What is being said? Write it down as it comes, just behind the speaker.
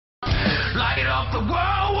the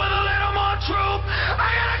world with a little more truth.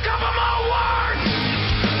 I got a couple more words.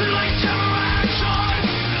 Let's give her action.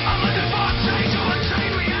 I'm looking for a change or a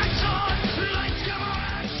chain reaction. Let's give her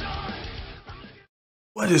action.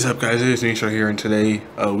 What is up, guys? It is Nistro here, and today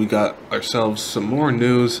we got ourselves some more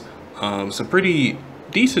news, some pretty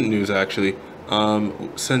decent news actually,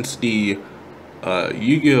 since the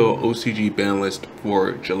YuGiOh OCG ban list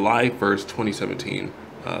for July 1st, 2017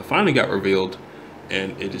 finally got revealed,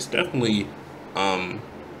 and it is definitely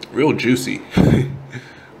real juicy,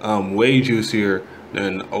 way juicier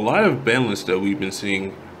than a lot of ban lists that we've been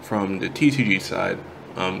seeing from the TCG side,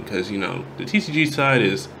 because you know the TCG side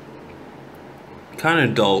is kind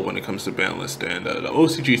of dull when it comes to ban list, and the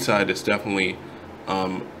OCG side is definitely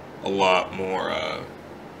a lot more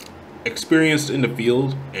experienced in the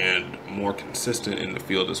field and more consistent in the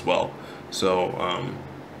field as well. So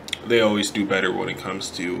they always do better when it comes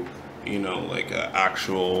to, you know, like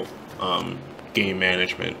actual game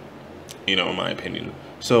management, you know, in my opinion.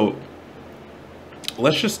 So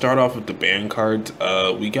let's just start off with the ban cards.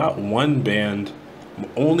 We got one banned.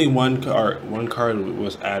 Only one card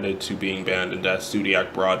was added to being banned, and that's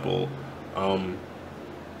Zodiac Broad Bull.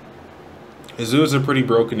 Zoos are pretty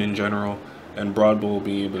broken in general, and Broad Bull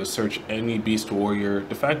being able to search any Beast Warrior.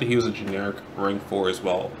 The fact that he was a generic rank 4 as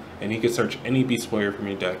well, and he could search any Beast Warrior from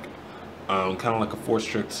your deck, kind of like a 4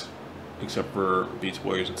 strict, except for Beast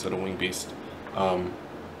Warriors instead of Wing Beast.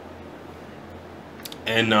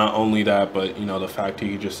 And not only that, but you know, the fact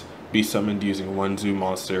he could just be summoned using one zoo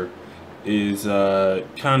monster is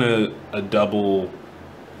kind of a double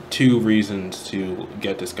 2 reasons to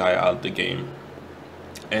get this guy out of the game.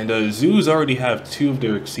 And zoos already have 2 of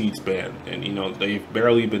their exceeds banned, and you know, they've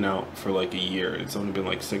barely been out for like a year. It's only been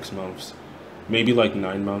like 6 months, maybe like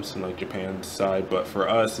 9 months in like Japan's side, but for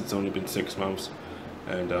us it's only been 6 months.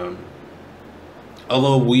 And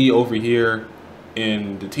although we over here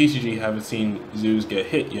in the TCG haven't seen zoos get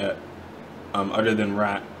hit yet, other than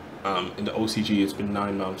Rat, in the OCG it's been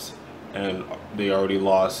 9 months, and they already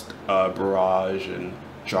lost Barrage and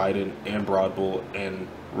Dryden and Broad Bull, and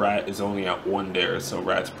Rat is only at 1 there, so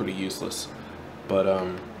Rat's pretty useless. But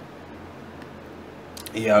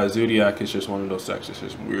yeah, Zodiac is just one of those decks that's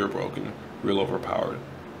just real broken, real overpowered.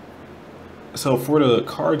 So for the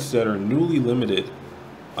cards that are newly limited,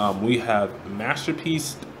 we have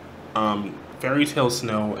Masterpiece, Fairy Tale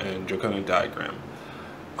Snow, and Draconic Diagram.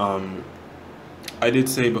 I did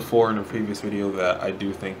say before in a previous video that I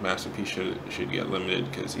do think Masterpiece should get limited,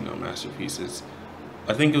 because you know, Masterpiece is,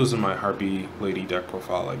 I think it was in my Harpy Lady deck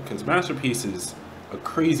profile, like, because Masterpiece is a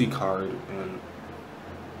crazy card, and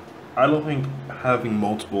I don't think having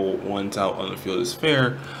multiple ones out on the field is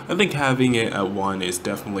fair. I think having it at 1 is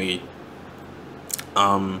definitely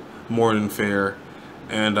more than fair,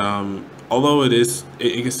 and although it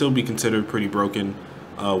can still be considered pretty broken,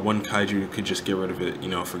 one kaiju could just get rid of it, you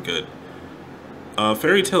know, for good.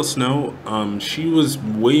 Fairy Tale Snow, she was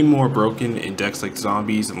way more broken in decks like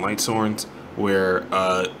Zombies and Lightsworns, where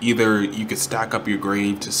either you could stack up your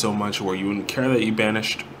grave to so much where you wouldn't care that you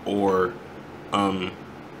banished, or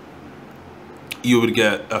you would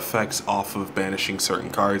get effects off of banishing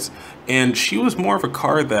certain cards. And she was more of a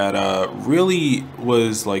card that really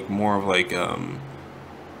was like more of like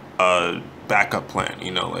a backup plan,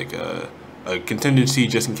 you know, like a contingency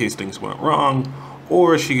just in case things went wrong.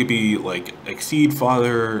 Or she could be like Exceed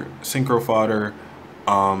fodder, Synchro fodder.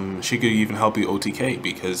 She could even help you OTK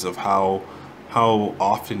because of how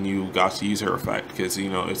often you got to use her effect, because you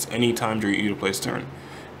know, it's any time during either play's turn.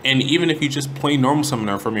 And even if you just play normal summon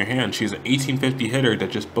her from your hand, she's an 1850 hitter that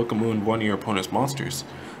just book a moon one of your opponent's monsters.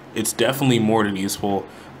 It's definitely more than useful.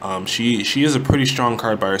 She is a pretty strong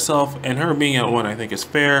card by herself, and her being at 1 I think is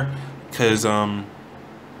fair, because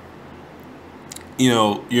you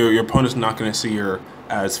know, your opponent's not going to see her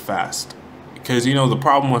as fast, because you know, the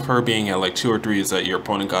problem with her being at like 2 or 3 is that your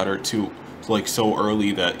opponent got her to like so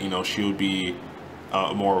early that, you know, she would be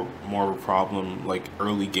more of a problem like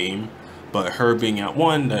early game. But her being at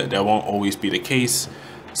 1, that won't always be the case,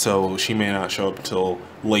 so she may not show up until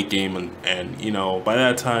late game, and you know, by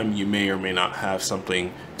that time you may or may not have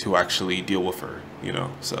something to actually deal with her, you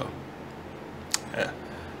know. So yeah.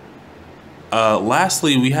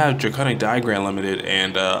 Lastly, we have Draconic Diagram limited,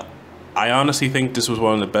 and I honestly think this was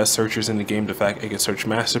one of the best searchers in the game. The fact it could search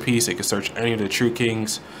Masterpiece, it could search any of the True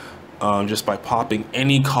Kings, just by popping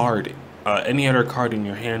any card, any other card in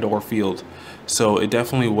your hand or field. So it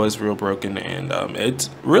definitely was real broken, and it's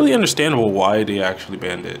really understandable why they actually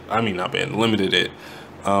banned it. I mean, not banned, limited it.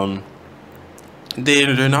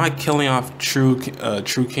 They're not killing off True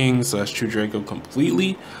Kings / True Draco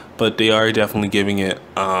completely, but they are definitely giving it,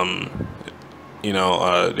 you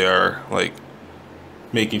know, they're like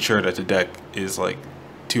making sure that the deck is like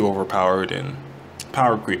too overpowered and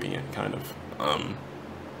power creeping it kind of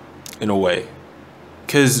in a way,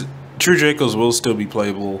 because True Dracos will still be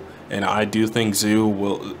playable, and I do think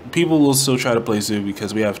people will still try to play Zoo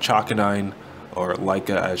because we have Chakanine, or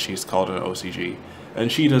Leica as she's called in OCG,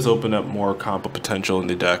 and she does open up more combo potential in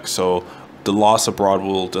the deck, so the loss of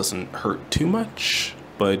Broadwool doesn't hurt too much,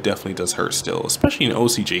 but it definitely does hurt still, especially in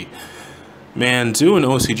OCG. Man, Zoo and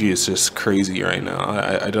OCG is just crazy right now.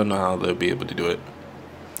 I don't know how they'll be able to do it,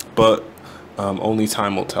 but only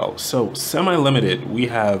time will tell. So semi-limited, we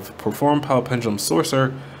have Perform Power Pendulum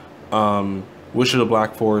Sorcerer, Wish of the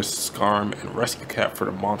Black Forest, Skarm, and Rescue Cat for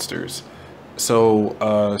the monsters.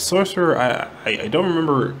 So Sorcerer, I don't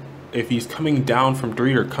remember if he's coming down from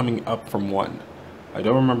 3 or coming up from 1. I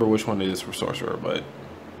don't remember which one it is for Sorcerer, but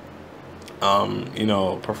you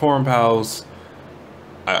know, Perform Pals,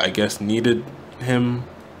 I guess needed him.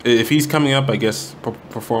 If he's coming up, I guess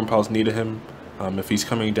Perform Pals needed him. If he's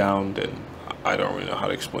coming down, then I don't really know how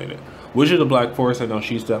to explain it. Wizard of the Black Forest, I know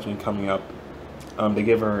she's definitely coming up. They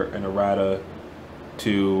give her an errata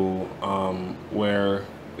to where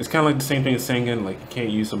it's kind of like the same thing as Sengen, like you can't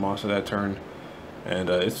use the monster that turn, and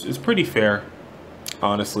it's pretty fair,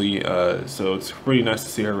 honestly. So it's pretty nice to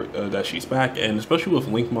see her that she's back, and especially with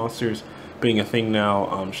Link monsters being a thing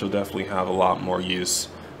now, she'll definitely have a lot more use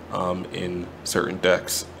in certain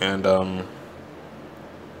decks. And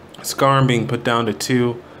Skarm being put down to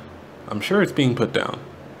 2, I'm sure it's being put down.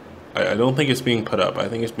 I don't think it's being put up. I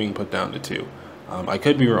think it's being put down to 2. I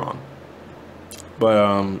could be wrong,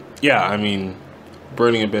 but yeah, I mean,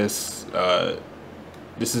 Burning Abyss,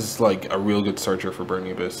 this is like a real good searcher for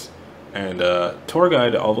Burning Abyss, and Tour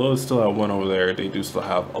Guide, although it's still at 1 over there, they do still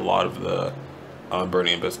have a lot of the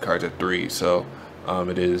Burning Abyss cards at 3, so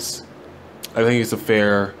it is, I think it's a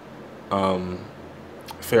fair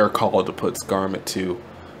call to put Skarm at 2.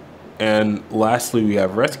 And lastly, we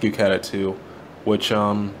have Rescue Cat at 2, which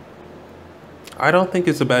I don't think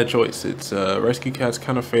it's a bad choice. It's Rescue Cat's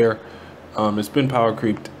kind of fair. It's been power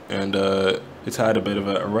creeped, and it's had a bit of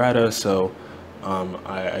an errata, so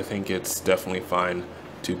I think it's definitely fine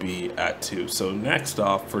to be at 2. So next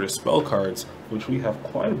off, for the spell cards, which we have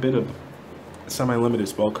quite a bit of semi-limited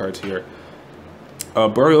spell cards here.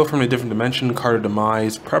 Burial from a Different Dimension, Card of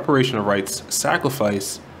Demise, Preparation of Rites,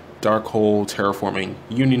 Sacrifice, Dark Hole, Terraforming,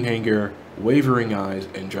 Union Hanger, Wavering Eyes,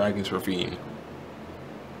 and Dragon's Ravine.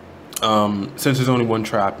 Since there's only 1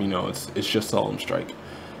 trap, you know, it's just Solemn Strike.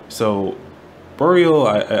 So Burial,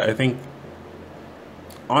 I think,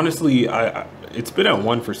 honestly, it's been at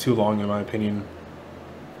 1 for too long in my opinion.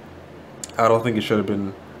 I don't think it should have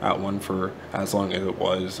been at 1 for as long as it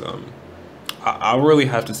was. I really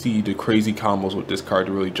have to see the crazy combos with this card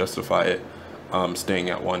to really justify it staying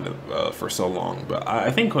at 1 for so long. But I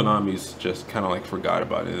think Konami's just kind of like forgot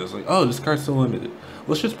about it. It's like, oh, this card's still limited.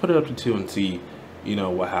 Let's just put it up to 2 and see, you know,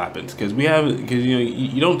 what happens. Because you know,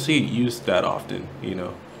 you don't see it used that often, you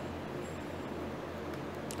know.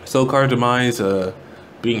 So Card Demise,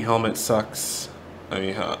 being Helmet sucks. I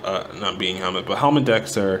mean, not being Helmet, but Helmet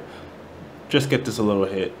decks are, just get this a little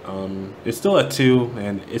hit. It's still at 2,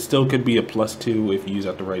 and it still could be a +2 if you use it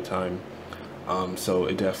at the right time. So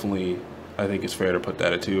it definitely, I think it's fair to put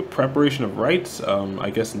that at 2. Preparation of Rites, I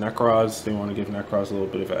guess Necros, they want to give Necros a little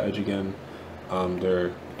bit of an edge again.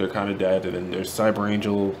 They're kind of dead. And then there's Cyber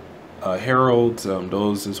Angel, Heralds,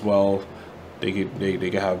 those as well. They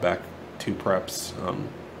could have back 2 preps,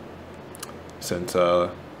 since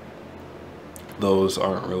those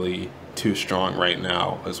aren't really too strong right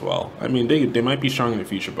now as well. I mean, they might be strong in the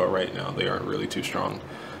future, but right now they aren't really too strong.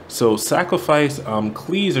 So Sacrifice,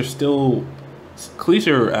 Clees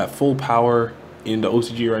are at full power in the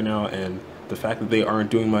OCG right now, and the fact that they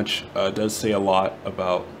aren't doing much does say a lot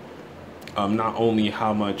about not only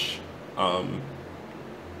how much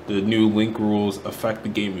the new Link rules affect the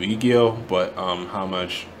game of YuGiOh, but how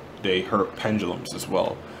much they hurt pendulums as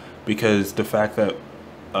well. Because the fact that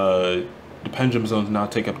the pendulum zones now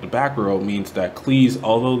take up the back row means that Clees,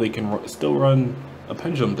 although they can still run a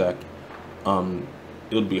pendulum deck,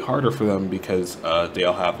 it'll be harder for them because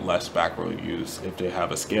they'll have less back row use if they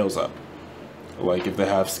have a Scales up. Like if they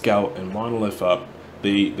have Scout and Monolith up,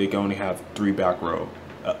 they can only have 3 back row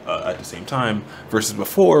at the same time, versus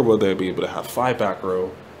before where they'll be able to have 5 back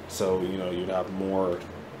row. So, you know, you'd have more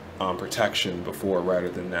protection before rather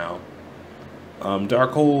than now.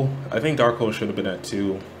 Dark Hole, I think Dark Hole should have been at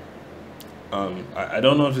 2. I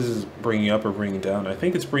don't know if this is bringing up or bringing down. I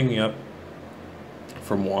think it's bringing up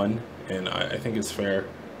from 1, and I think it's fair.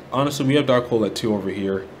 Honestly, we have Dark Hole at 2 over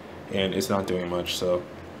here, and it's not doing much, so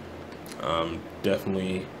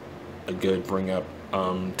definitely a good bring up.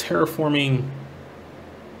 Terraforming,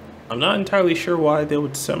 I'm not entirely sure why they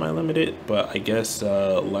would semi-limit it, but I guess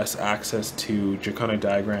less access to Draconic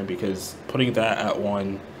Diagram, because putting that at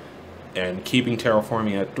 1 and keeping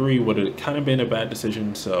Terraforming at 3 would have kind of been a bad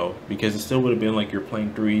decision. So because it still would have been like you're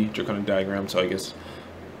playing 3 Draconic Diagram, so I guess,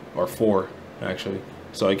 or 4 actually.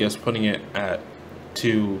 So I guess putting it at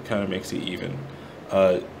 2 kind of makes it even.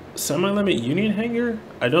 Semi-limit Union Hanger,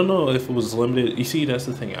 I don't know if it was limited. You see, that's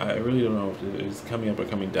the thing. I really don't know if it is coming up or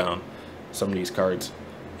coming down, some of these cards.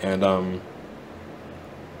 And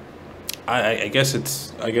I guess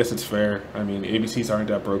it's fair. I mean, ABCs aren't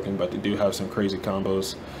that broken, but they do have some crazy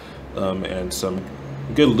combos and some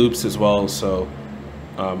good loops as well. So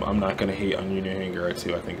I'm not gonna hate on Union Hanger at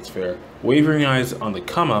 2. I think it's fair. Wavering Eyes on the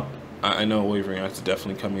come up. I know Wavering Eyes is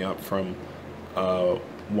definitely coming up from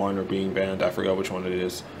 1 or being banned. I forgot which one it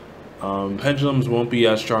is. Pendulums won't be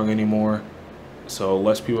as strong anymore, so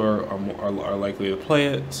less people are likely to play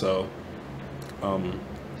it. So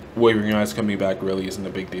Wavering Eyes coming back really isn't a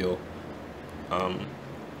big deal.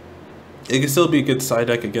 It can still be a good side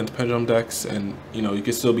deck against Pendulum decks, and you know, it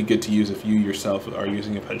can still be good to use if you yourself are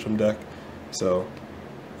using a Pendulum deck. So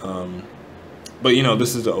but you know,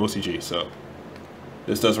 this is the OCG, so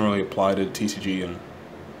this doesn't really apply to TCG and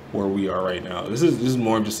where we are right now. This is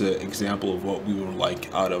more just an example of what we would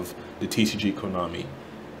like out of the TCG Konami.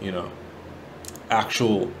 You know,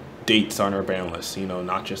 actual dates on our ban list, you know,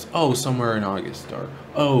 not just, oh, somewhere in August, or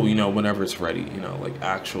oh, you know, whenever it's ready, you know, like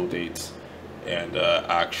actual dates and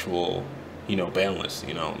actual, you know, ban lists,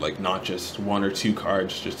 you know, like not just 1 or 2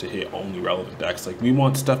 cards just to hit only relevant decks. Like we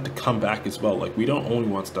want stuff to come back as well. Like we don't only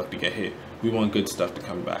want stuff to get hit, we want good stuff to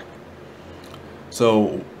come back.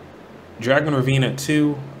 So Dragon Ravine at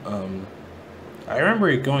 2, I remember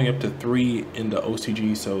it going up to 3 in the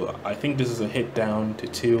OCG, so I think this is a hit down to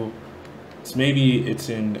 2. So maybe it's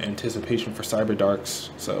in anticipation for Cyber Darks,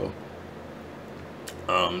 so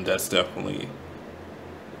that's definitely,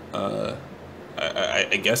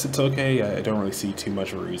 I guess it's okay. I don't really see too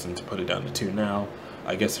much of a reason to put it down to 2 now.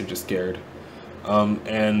 I guess they're just scared.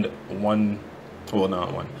 And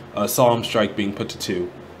Solemn Strike being put to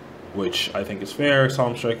 2. Which I think is fair.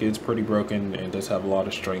 Solemn Strike is pretty broken and does have a lot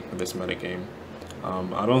of strength in this metagame.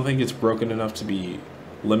 I don't think it's broken enough to be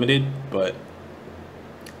limited, but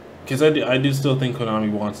because I do still think Konami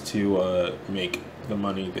wants to make the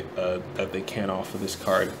money that they can off of this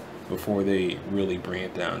card before they really bring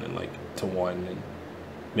it down and like to 1 and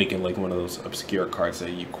make it like one of those obscure cards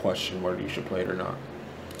that you question whether you should play it or not.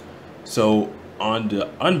 So on the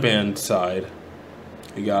unbanned side,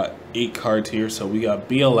 we got 8 cards here. So we got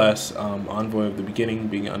BLS, Envoy of the Beginning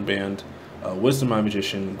being unbanned, Wisdom Eye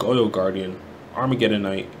Magician, YuGiOh Guardian, Armageddon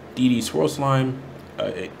Knight, DD Swirl Slime,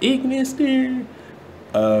 Ignister,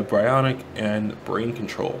 Bryonic, and Brain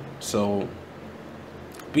Control. So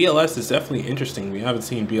BLS is definitely interesting. We haven't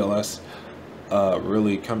seen BLS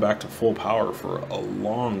really come back to full power for a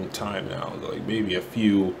long time now. Like maybe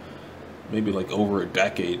like over a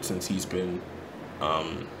decade since he's been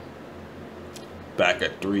back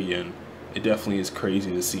at 3, and it definitely is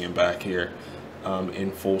crazy to see him back here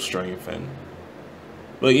in full strength.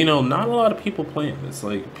 But you know, not a lot of people play him. It's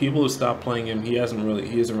like people have stopped playing him. He isn't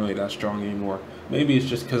really that strong anymore. Maybe it's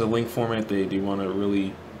just because of Link format. They want to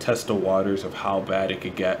really test the waters of how bad it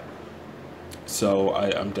could get. So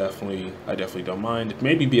I definitely don't mind.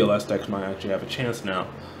 Maybe BLS decks might actually have a chance now,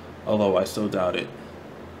 although I still doubt it.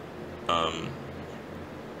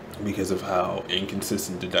 Because of how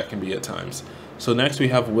inconsistent the deck can be at times. So next we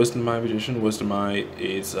have Wisdom Eye Magician. Wisdom Eye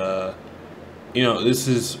is, you know, this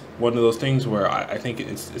is one of those things where I think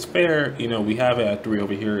it's fair. You know, we have it at 3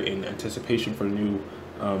 over here in anticipation for the new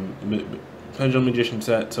Pendulum Magician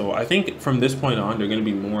set. So I think from this point on, they're going to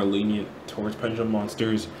be more lenient towards Pendulum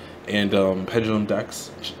monsters and Pendulum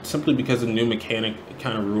decks, simply because the new mechanic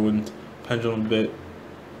kind of ruined Pendulum a bit,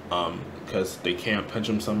 because they can't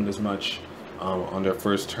Pendulum summon as much on their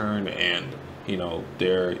first turn, and you know,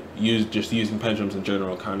 they're just using pendulums in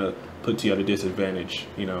general kind of puts you at a disadvantage,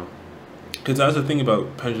 you know, because that's the thing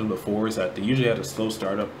about Pendulum before, is that they usually had a slow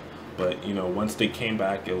startup, but you know, once they came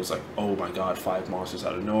back, it was like, oh my god, 5 monsters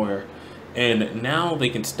out of nowhere. And now they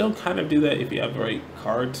can still kind of do that if you have the right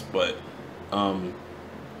cards, but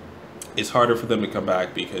it's harder for them to come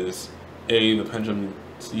back because A, the pendulums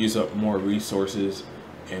use up more resources,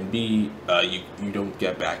 and B, you don't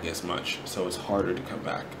get back as much, so it's harder to come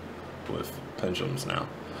back with pendulums now.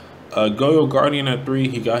 YuGiOh Guardian at 3,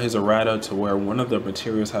 he got his errata to where one of the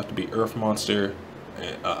materials have to be Earth Monster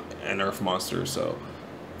and Earth Monster, so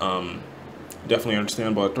definitely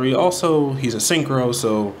understandable at 3. Also, he's a synchro,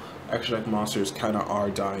 so extra deck monsters kind of are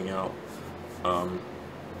dying out.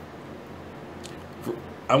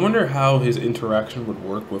 I wonder how his interaction would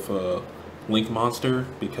work with a Link monster,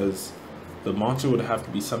 because the monster would have to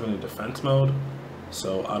be summoned in defense mode.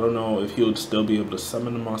 So I don't know if he would still be able to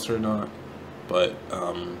summon the monster or not. But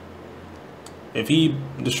if he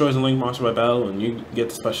destroys a Link monster by battle and you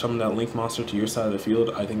get to special summon that Link monster to your side of the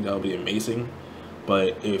field, I think that would be amazing.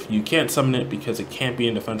 But if you can't summon it because it can't be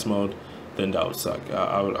in defense mode, then that would suck.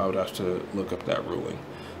 I would have to look up that ruling.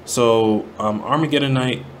 So Armageddon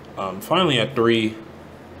Knight, finally at 3.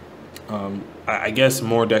 I guess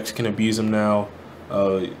more decks can abuse him now.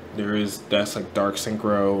 There is decks like Dark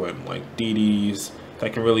Synchro and like DDs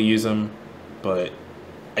that can really use him, but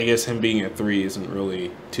I guess him being at 3 isn't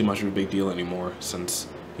really too much of a big deal anymore, since,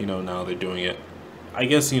 you know, now they're doing it, I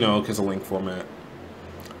guess, you know, because of Link format.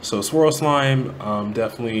 So Swirl Slime,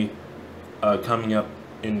 definitely coming up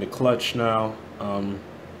in the clutch now.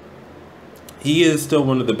 He is still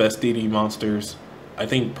one of the best DD monsters. I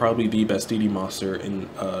think probably the best DD monster in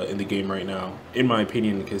the game right now, in my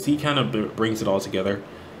opinion, because he kind of brings it all together.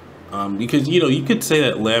 Because, you know, you could say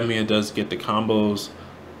that Lamia does get the combos,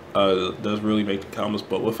 does really make the combos,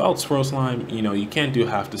 but without Swirl Slime, you know, you can't do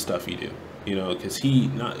half the stuff you do. You know, because he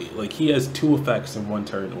has 2 effects in one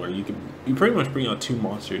turn, where you pretty much bring out 2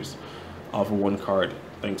 monsters off of 1 card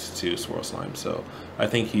thanks to Swirl Slime. So I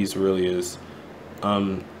think he's really is.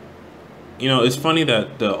 You know, it's funny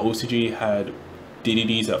that the OCG had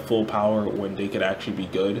DDDs at full power when they could actually be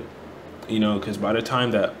good. You know, because by the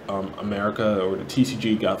time that America or the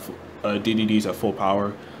TCG got DDDs at full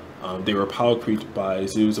power, they were power creeped by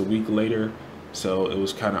zoos a week later, so it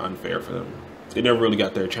was kind of unfair for them. They never really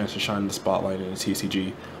got their chance to shine the spotlight in the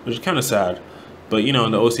TCG, which is kind of sad. But, you know,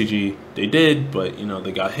 in the OCG, they did, but, you know,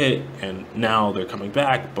 they got hit, and now they're coming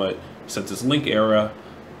back. But since it's Link era,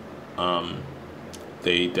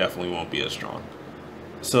 they definitely won't be as strong.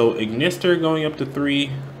 So Ignister going up to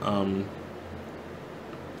 3.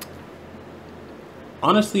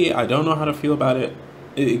 Honestly, I don't know how to feel about it.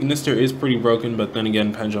 Ignister is pretty broken, but then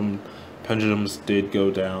again, pendulums did go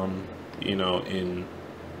down, you know, in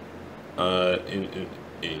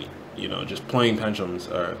you know, just playing pendulums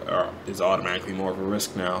is automatically more of a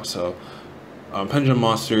risk now. So pendulum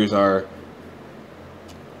monsters are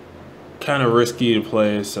kind of risky to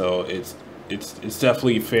play, so it's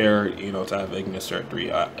definitely fair, you know, to have Ignister at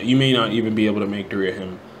 3. You may not even be able to make 3 of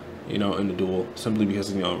him, you know, in the duel, simply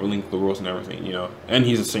because, you know, relink the rules and everything, you know, and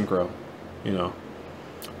he's a synchro, you know.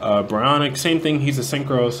 Bionic, same thing, he's a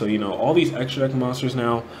synchro, so, you know, all these extra deck monsters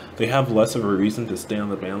now, they have less of a reason to stay on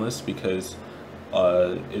the ban list, because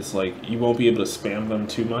it's like you won't be able to spam them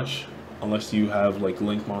too much unless you have like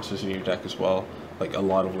Link monsters in your deck as well, like a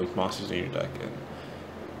lot of Link monsters in your deck.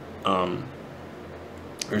 And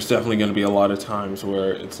there's definitely going to be a lot of times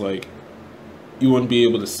where it's like you wouldn't be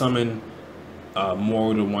able to summon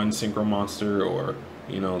more than 1 synchro monster, or,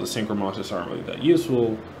 you know, the synchro monsters aren't really that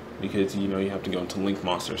useful because, you know, you have to go into Link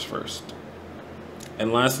monsters first.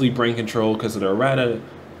 And lastly, Brain Control, because of the errata,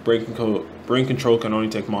 Brain Control can only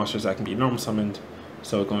take monsters that can be normal summoned,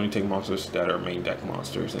 so it can only take monsters that are main deck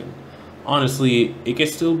monsters. And honestly, it can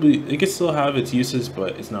still have its uses,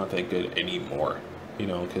 but it's not that good anymore, you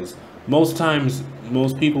know, because most times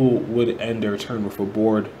most people would end their turn with a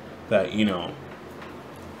board that, you know,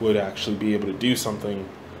 would actually be able to do something.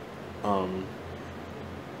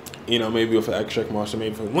 You know, maybe with an extract monster,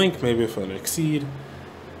 maybe with a Link, maybe with an Exceed.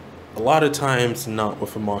 A lot of times not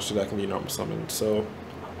with a monster that can be normal summoned. So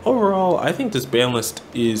overall, I think this ban list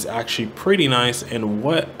is actually pretty nice, and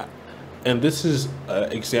this is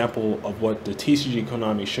an example of what the TCG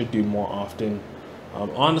Konami should do more often.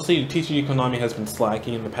 Honestly, the TCG Konami has been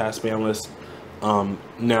slacking in the past ban list.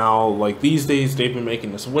 Now, like these days, they've been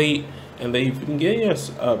making us wait, and they've been getting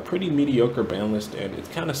us a pretty mediocre ban list, and it's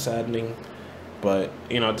kind of saddening. But,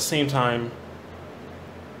 you know, at the same time,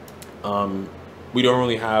 we don't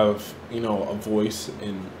really have, you know, a voice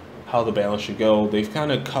in how the ban list should go. They've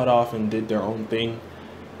kind of cut off and did their own thing.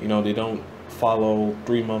 You know, they don't follow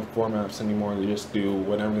 3-month formats anymore. They just do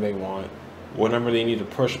whatever they want. Whenever they need to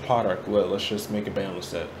push a product, let's just make a ban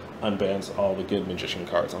list that unbans all the good Magician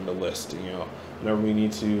cards on the list. You know, whenever we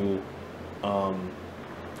need to,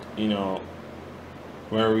 you know,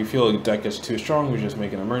 whenever we feel a deck gets too strong, we just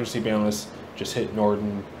make an emergency ban list. Just hit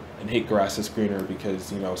Norden and hit Grass is Greener,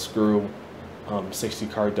 because, you know, screw 60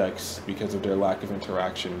 card decks because of their lack of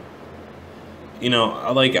interaction. You know,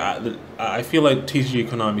 I feel like TCG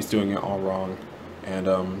Konami's doing it all wrong, and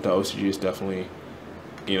the OCG is definitely,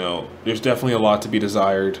 you know, there's definitely a lot to be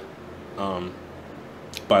desired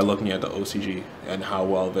by looking at the OCG and how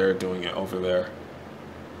well they're doing it over there.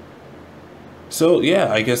 So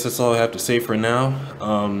yeah, I guess that's all I have to say for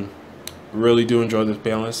now. really do enjoy this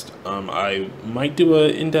Banlist. I might do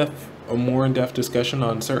a more in-depth discussion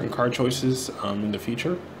on certain card choices in the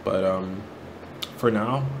future, but for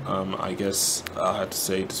now, I guess I'll have to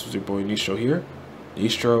say this was your boy Nistro here.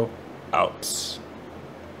 Nistro out.